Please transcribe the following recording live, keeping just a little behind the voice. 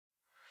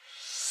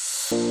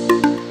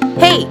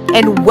Hey,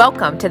 and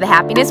welcome to the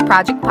Happiness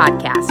Project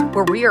podcast,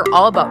 where we are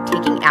all about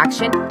taking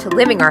action to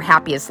living our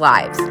happiest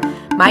lives.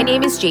 My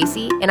name is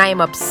JC, and I am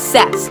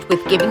obsessed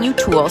with giving you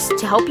tools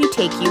to help you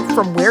take you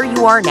from where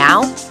you are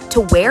now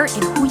to where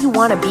and who you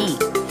want to be.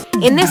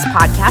 In this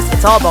podcast,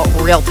 it's all about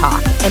real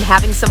talk and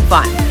having some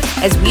fun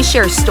as we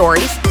share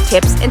stories,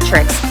 tips, and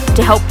tricks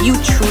to help you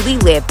truly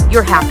live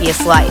your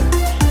happiest life.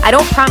 I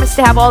don't promise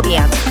to have all the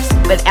answers,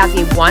 but as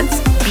a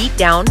once beat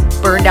down,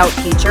 burned out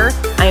teacher,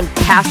 I am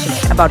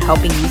passionate about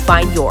helping you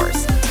find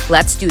yours.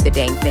 Let's do the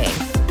dang thing.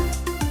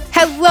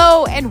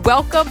 Hello and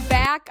welcome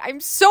back. I'm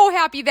so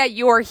happy that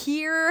you're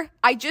here.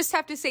 I just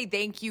have to say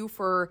thank you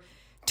for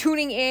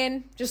tuning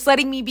in, just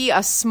letting me be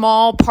a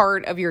small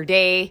part of your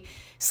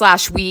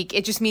day/week.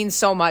 It just means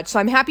so much. So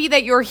I'm happy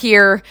that you're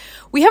here.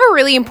 We have a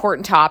really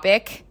important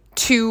topic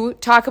to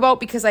talk about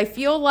because I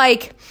feel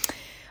like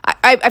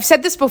I've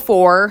said this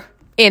before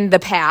in the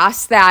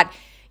past that,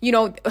 you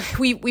know,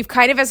 we've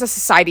kind of as a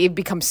society have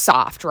become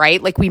soft,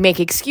 right? Like we make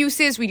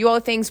excuses, we do all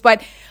the things,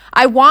 but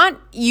I want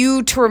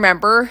you to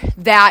remember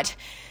that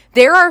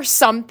there are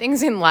some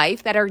things in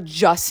life that are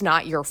just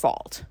not your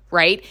fault,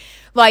 right?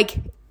 Like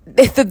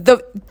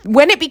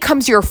when it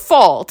becomes your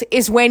fault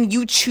is when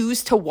you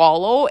choose to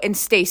wallow and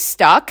stay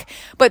stuck.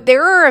 But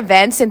there are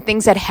events and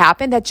things that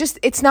happen that just,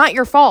 it's not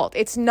your fault.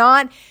 It's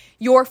not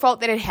your fault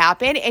that it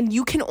happened, and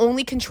you can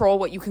only control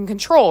what you can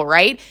control,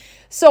 right?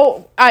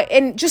 So,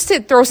 and just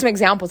to throw some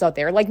examples out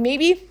there, like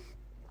maybe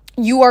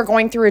you are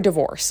going through a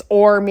divorce,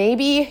 or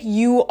maybe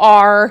you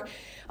are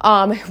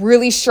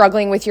really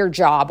struggling with your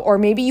job, or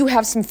maybe you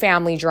have some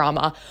family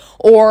drama,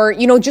 or,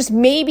 you know, just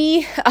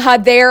maybe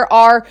there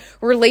are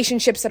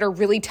relationships that are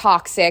really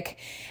toxic,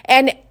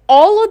 and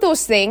all of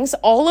those things,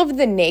 all of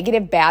the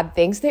negative, bad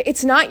things,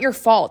 it's not your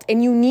fault.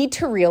 And you need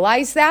to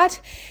realize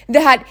that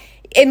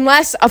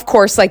unless, of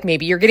course, like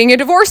maybe you're getting a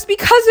divorce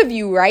because of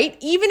you, right?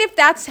 Even if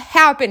that's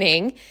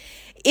happening,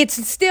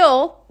 it's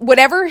still,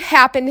 whatever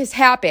happened has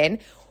happened.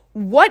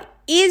 What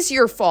is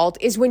your fault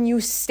is when you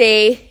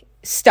stay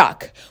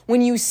stuck,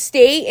 when you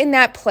stay in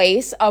that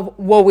place of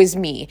woe is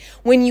me,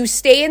 when you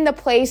stay in the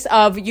place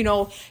of, you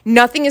know,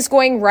 nothing is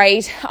going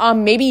right.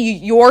 Maybe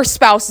your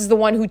spouse is the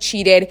one who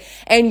cheated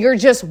and you're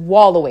just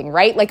wallowing,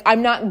 right? Like,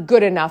 I'm not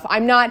good enough.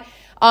 I'm not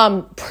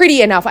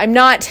pretty enough. I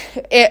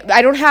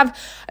don't have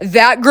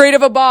that great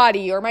of a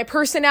body, or my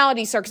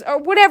personality sucks, or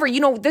whatever,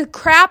 you know, the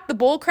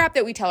bull crap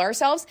that we tell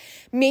ourselves.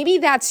 Maybe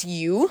that's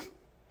you.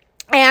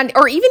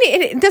 Or even,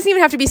 it doesn't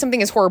even have to be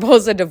something as horrible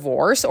as a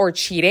divorce or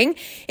cheating.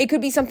 It could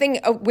be something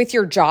with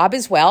your job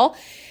as well.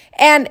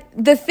 And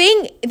the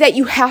thing that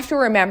you have to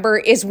remember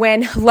is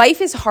when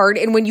life is hard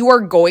and when you are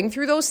going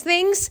through those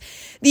things,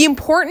 the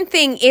important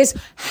thing is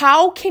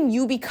how can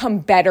you become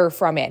better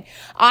from it?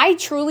 I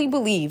truly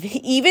believe,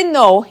 even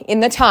though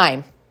in the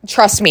time,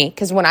 trust me,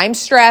 because when I'm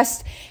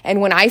stressed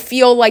and when I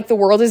feel like the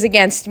world is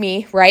against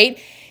me, right?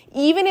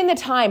 Even in the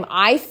time,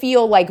 I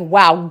feel like,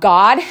 wow,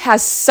 God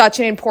has such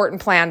an important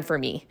plan for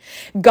me.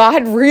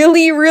 God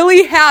really,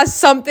 really has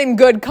something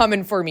good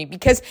coming for me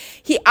because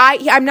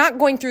I'm not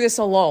going through this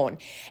alone.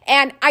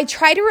 And I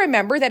try to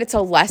remember that it's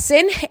a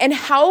lesson and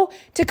how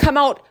to come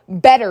out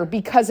better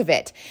because of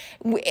it.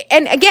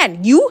 And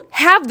again, you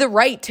have the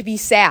right to be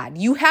sad.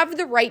 You have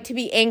the right to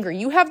be angry.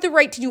 You have the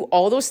right to do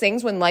all those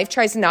things when life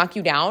tries to knock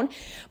you down.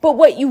 But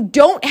what you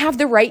don't have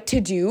the right to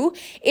do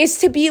is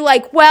to be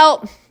like,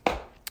 well,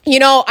 you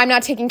know, I'm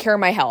not taking care of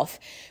my health.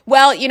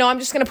 Well, you know, I'm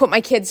just going to put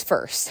my kids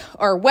first.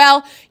 Or,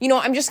 well, you know,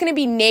 I'm just going to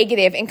be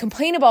negative and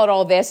complain about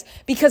all this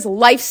because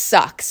life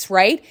sucks,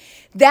 right?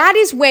 That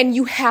is when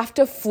you have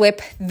to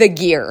flip the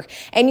gear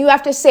and you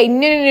have to say,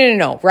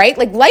 no, right?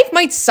 Like life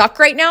might suck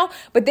right now,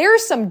 but there are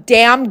some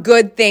damn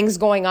good things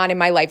going on in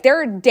my life.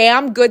 There are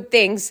damn good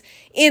things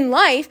in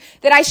life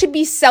that I should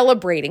be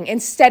celebrating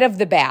instead of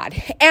the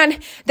bad. And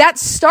that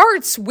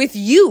starts with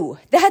you.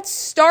 That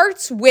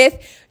starts with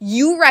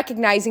you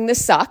recognizing the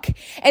suck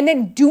and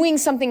then doing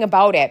something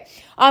about it.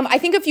 I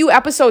think a few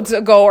episodes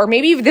ago, or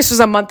maybe this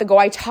was a month ago,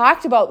 I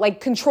talked about like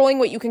controlling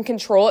what you can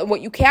control and what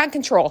you can't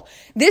control.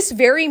 This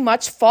very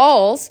much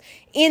falls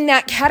in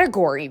that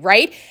category,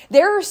 right?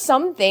 There are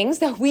some things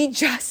that we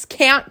just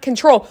can't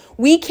control.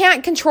 We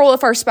can't control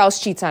if our spouse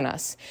cheats on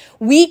us.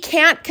 We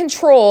can't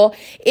control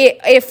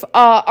if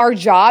our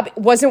job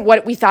wasn't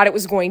what we thought it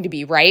was going to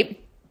be, right?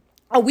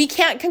 We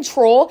can't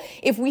control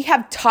if we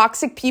have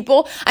toxic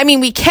people. I mean,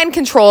 we can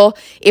control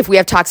if we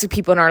have toxic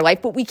people in our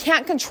life, but we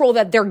can't control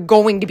that they're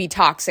going to be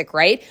toxic,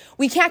 right?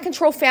 We can't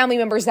control family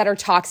members that are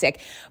toxic.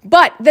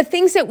 But the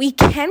things that we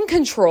can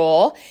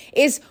control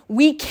is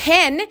we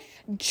can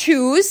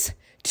choose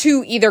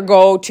to either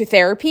go to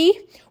therapy,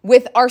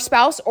 with our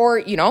spouse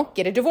or,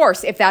 get a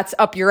divorce if that's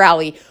up your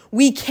alley.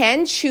 We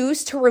can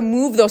choose to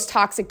remove those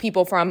toxic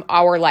people from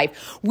our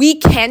life. We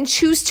can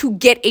choose to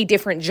get a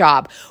different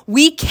job.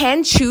 We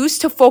can choose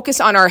to focus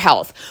on our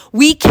health.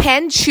 We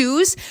can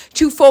choose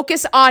to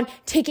focus on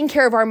taking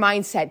care of our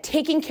mindset,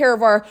 taking care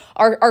of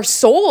our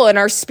soul and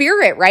our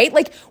spirit, right?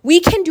 Like we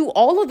can do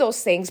all of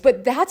those things,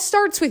 but that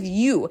starts with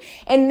you.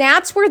 And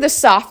that's where the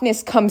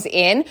softness comes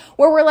in,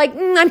 where we're like,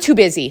 I'm too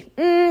busy.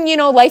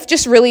 Life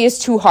just really is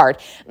too hard.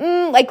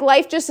 Like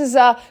life just is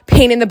a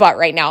pain in the butt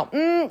right now.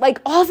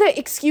 Like all the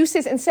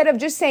excuses instead of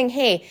just saying,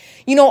 hey,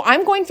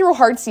 I'm going through a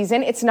hard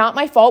season. It's not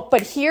my fault,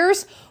 but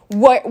here's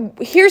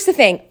the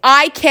thing.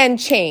 I can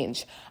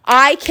change.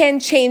 I can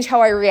change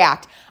how I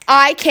react.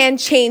 I can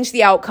change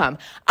the outcome.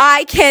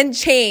 I can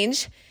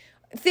change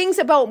things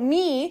about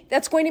me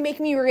that's going to make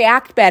me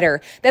react better,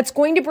 that's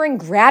going to bring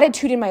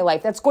gratitude in my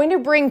life, that's going to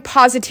bring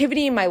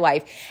positivity in my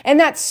life. And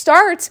that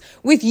starts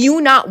with you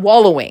not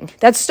wallowing.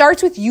 That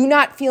starts with you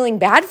not feeling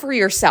bad for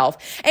yourself.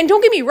 And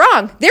don't get me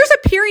wrong, there's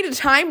a period of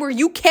time where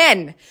you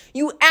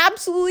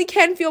absolutely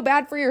can feel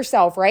bad for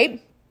yourself,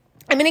 right?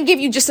 I'm going to give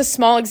you just a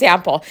small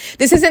example.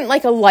 This isn't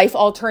like a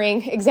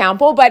life-altering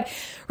example, but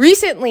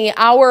recently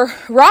our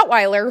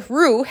Rottweiler,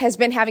 Rue, has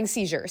been having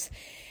seizures.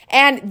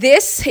 And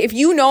this, if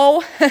you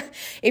know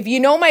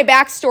my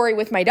backstory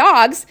with my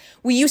dogs,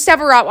 we used to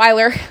have a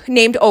Rottweiler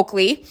named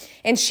Oakley,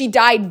 and she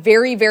died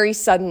very, very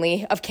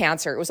suddenly of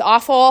cancer. It was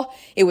awful.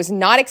 It was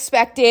not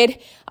expected.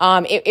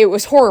 It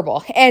was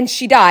horrible. And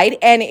she died,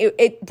 and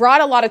it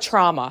brought a lot of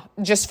trauma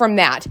just from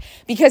that,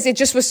 because it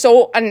just was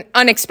so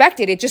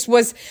unexpected. It just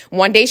was,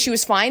 one day she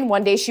was fine,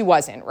 one day she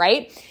wasn't,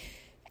 right?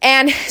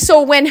 And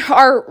so when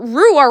our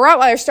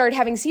Rottweiler started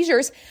having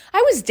seizures,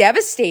 I was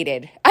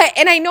devastated.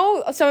 And I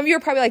know some of you are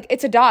probably like,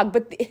 it's a dog.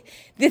 But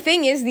the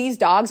thing is, these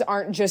dogs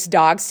aren't just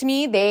dogs to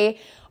me.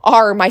 They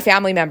are my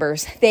family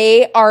members.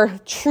 They are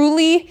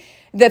truly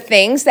the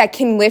things that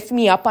can lift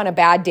me up on a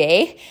bad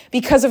day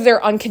because of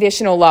their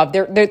unconditional love.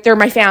 They're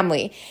my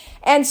family.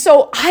 And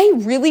so I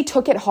really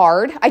took it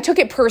hard. I took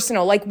it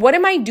personal. Like, what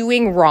am I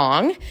doing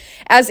wrong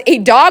as a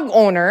dog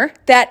owner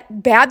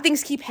that bad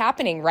things keep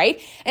happening,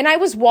 right? And I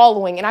was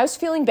wallowing and I was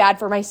feeling bad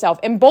for myself.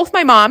 And both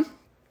my mom,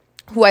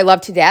 who I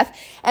love to death,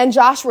 and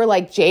Josh were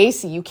like,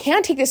 JC, you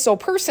can't take this so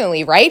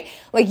personally, right?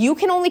 Like, you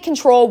can only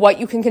control what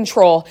you can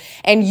control,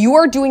 and you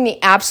are doing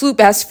the absolute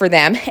best for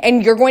them,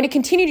 and you're going to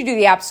continue to do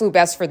the absolute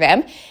best for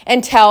them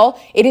until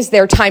it is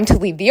their time to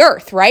leave the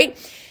earth, right?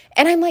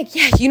 And I'm like,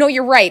 yeah,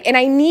 you're right. And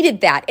I needed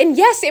that. And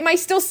yes, am I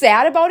still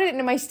sad about it? And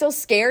am I still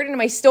scared? And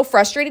am I still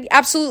frustrated?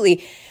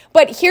 Absolutely.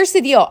 But here's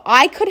the deal.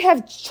 I could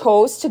have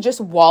chose to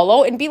just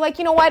wallow and be like,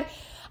 you know what?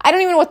 I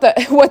don't even know what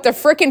the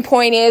frickin'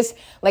 point is.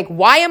 Like,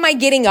 why am I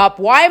getting up?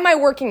 Why am I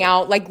working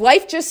out? Like,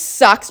 life just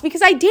sucks,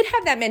 because I did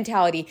have that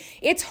mentality.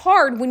 It's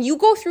hard when you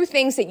go through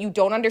things that you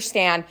don't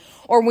understand,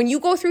 or when you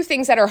go through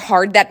things that are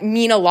hard that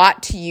mean a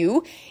lot to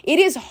you. It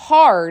is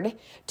hard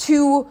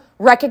to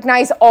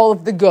recognize all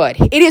of the good.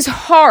 It is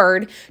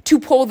hard to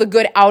pull the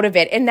good out of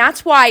it. And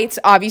that's why it's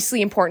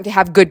obviously important to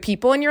have good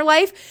people in your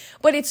life.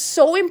 But it's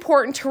so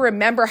important to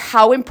remember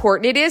how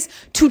important it is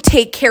to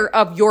take care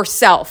of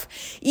yourself.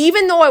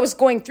 Even though I was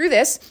going through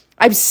this,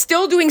 I'm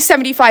still doing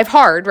 75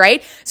 hard,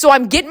 right? So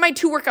I'm getting my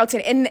 2 workouts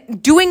in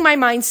and doing my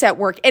mindset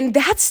work. And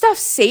that stuff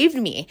saved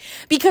me,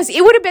 because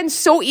it would have been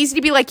so easy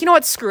to be like, you know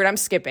what, screw it, I'm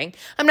skipping.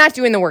 I'm not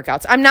doing the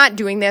workouts. I'm not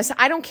doing this.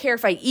 I don't care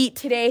if I eat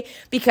today,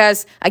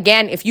 because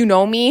again, if you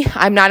know me,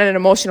 I'm not an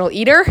emotional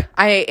eater.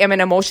 I am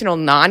an emotional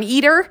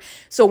non-eater.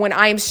 So when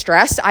I'm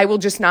stressed, I will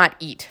just not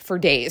eat for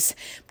days.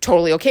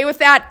 Totally okay with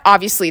that.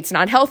 Obviously, it's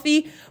not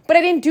healthy, but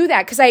I didn't do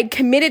that because I had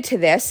committed to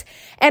this.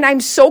 And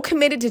I'm so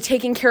committed to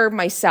taking care of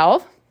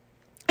myself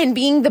and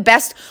being the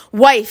best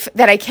wife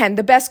that I can,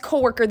 the best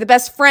coworker, the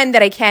best friend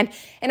that I can.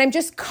 And I'm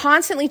just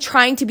constantly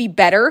trying to be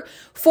better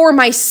for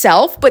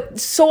myself, but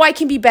so I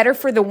can be better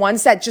for the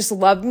ones that just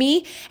love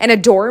me and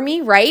adore me,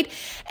 right?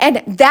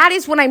 And that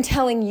is what I'm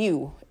telling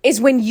you,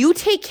 is when you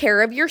take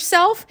care of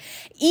yourself,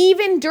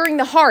 even during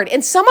the hard.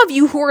 And some of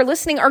you who are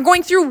listening are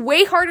going through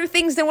way harder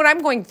things than what I'm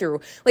going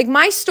through. Like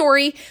my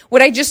story,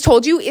 what I just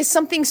told you, is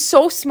something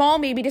so small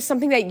maybe to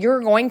something that you're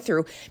going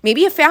through.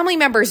 Maybe a family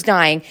member's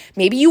dying.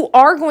 Maybe you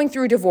are going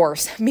through a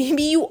divorce.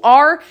 Maybe you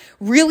are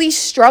really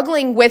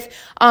struggling with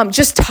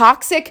just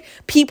toxic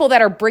people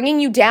that are bringing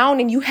you down,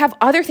 and you have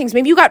other things.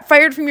 Maybe you got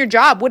fired from your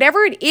job.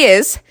 Whatever it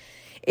is,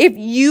 if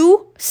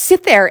you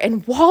sit there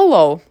and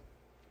wallow,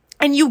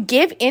 and you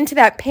give into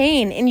that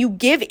pain, and you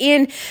give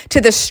in to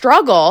the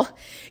struggle,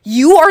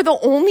 you are the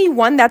only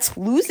one that's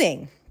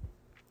losing.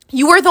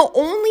 You are the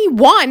only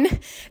one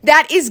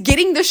that is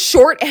getting the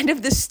short end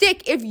of the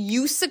stick if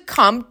you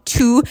succumb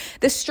to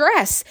the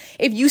stress,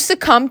 if you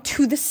succumb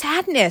to the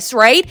sadness,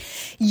 right?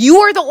 You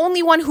are the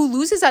only one who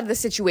loses out of the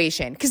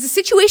situation, because the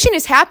situation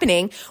is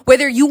happening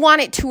whether you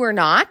want it to or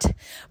not.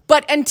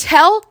 But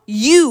until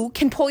you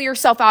can pull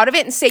yourself out of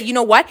it and say, you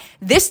know what,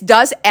 this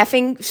does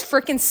effing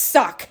freaking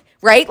suck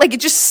right? Like, it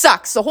just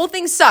sucks. The whole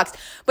thing sucks.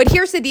 But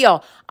here's the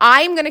deal.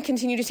 I'm going to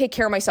continue to take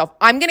care of myself.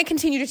 I'm going to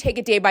continue to take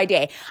it day by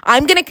day.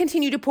 I'm going to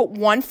continue to put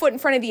one foot in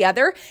front of the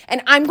other,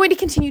 and I'm going to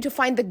continue to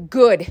find the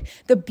good,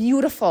 the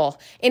beautiful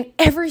in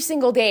every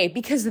single day,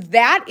 because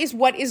that is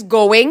what is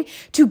going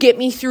to get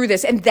me through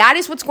this. And that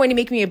is what's going to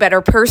make me a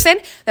better person.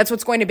 That's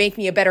what's going to make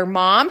me a better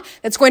mom.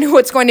 That's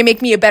what's going to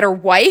make me a better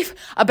wife,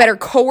 a better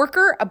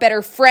coworker, a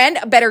better friend,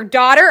 a better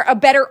daughter,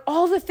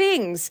 all the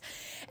things.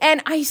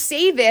 And I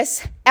say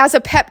this as a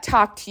pep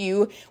talk to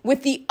you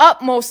with the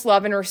utmost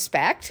love and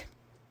respect,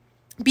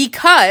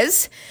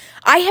 because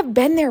I have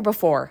been there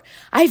before.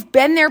 I've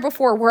been there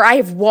before where I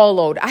have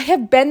wallowed. I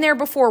have been there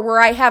before where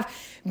I have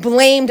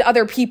blamed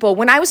other people.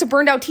 When I was a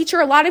burned out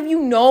teacher, a lot of you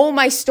know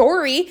my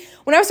story.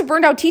 When I was a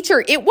burned out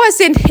teacher, it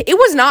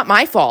was not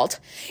my fault.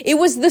 It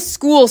was the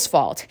school's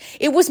fault.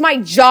 It was my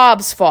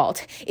job's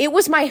fault. It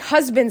was my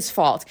husband's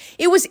fault.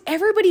 It was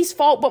everybody's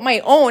fault but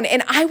my own.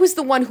 And I was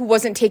the one who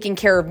wasn't taking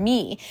care of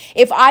me.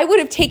 If I would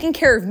have taken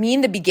care of me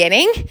in the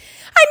beginning, I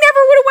never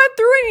would have went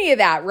through any of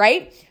that,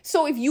 right?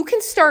 So if you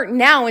can start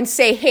now and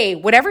say, hey,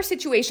 whatever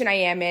situation I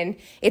am in,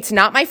 it's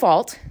not my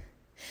fault.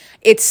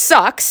 It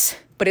sucks,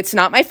 but it's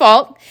not my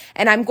fault.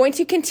 And I'm going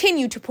to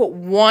continue to put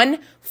one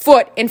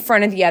foot in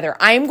front of the other.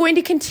 I am going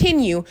to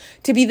continue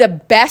to be the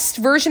best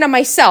version of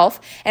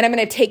myself, and I'm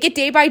going to take it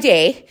day by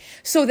day.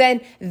 So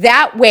then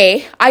that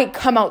way I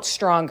come out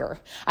stronger.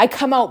 I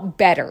come out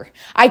better.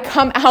 I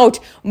come out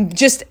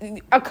just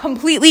a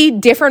completely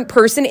different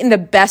person in the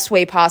best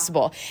way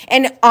possible.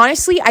 And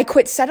honestly, I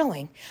quit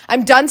settling.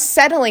 I'm done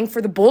settling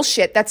for the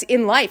bullshit that's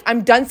in life.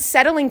 I'm done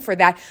settling for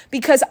that,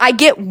 because I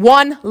get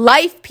one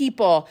life,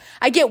 people.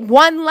 I get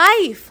one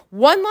life.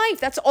 One life.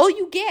 That's all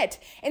you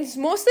get. And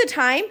most of the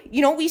time,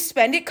 we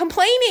spend it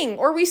complaining,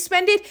 or we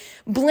spend it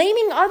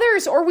blaming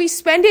others, or we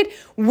spend it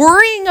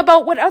worrying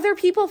about what other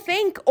people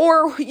think,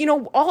 or,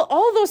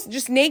 all those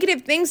just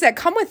negative things that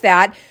come with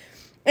that.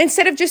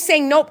 Instead of just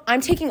saying, nope,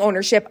 I'm taking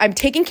ownership. I'm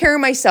taking care of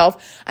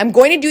myself. I'm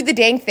going to do the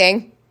dang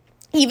thing.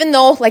 Even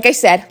though, like I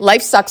said,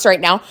 life sucks right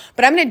now,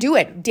 but I'm going to do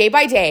it day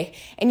by day,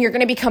 and you're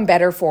going to become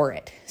better for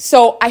it.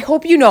 So I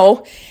hope you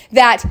know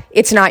that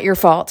it's not your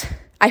fault.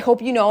 I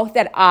hope you know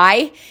that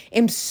I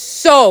am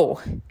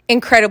so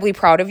incredibly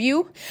proud of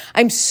you.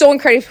 I'm so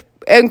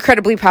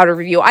incredibly proud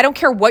of you. I don't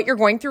care what you're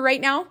going through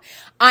right now.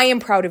 I am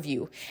proud of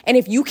you. And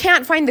if you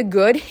can't find the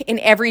good in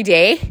every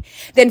day,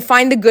 then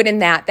find the good in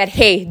that,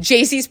 hey,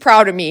 JC's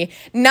proud of me.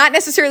 Not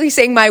necessarily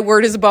saying my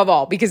word is above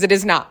all, because it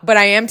is not. But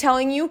I am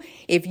telling you,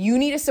 if you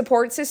need a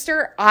support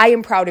sister, I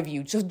am proud of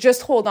you.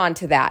 Just hold on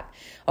to that.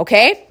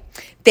 Okay?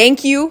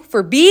 Thank you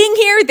for being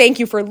here. Thank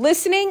you for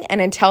listening.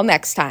 And until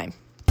next time.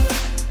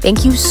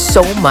 Thank you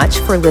so much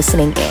for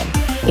listening in.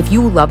 If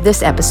you love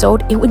this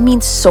episode, it would mean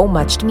so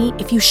much to me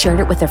if you shared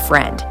it with a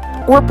friend,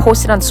 or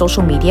post it on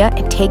social media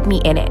and tag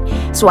me in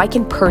it, so I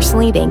can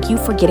personally thank you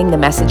for getting the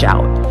message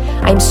out.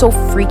 I am so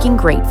freaking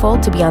grateful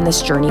to be on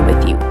this journey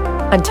with you.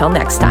 Until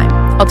next time,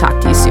 I'll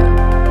talk to you soon.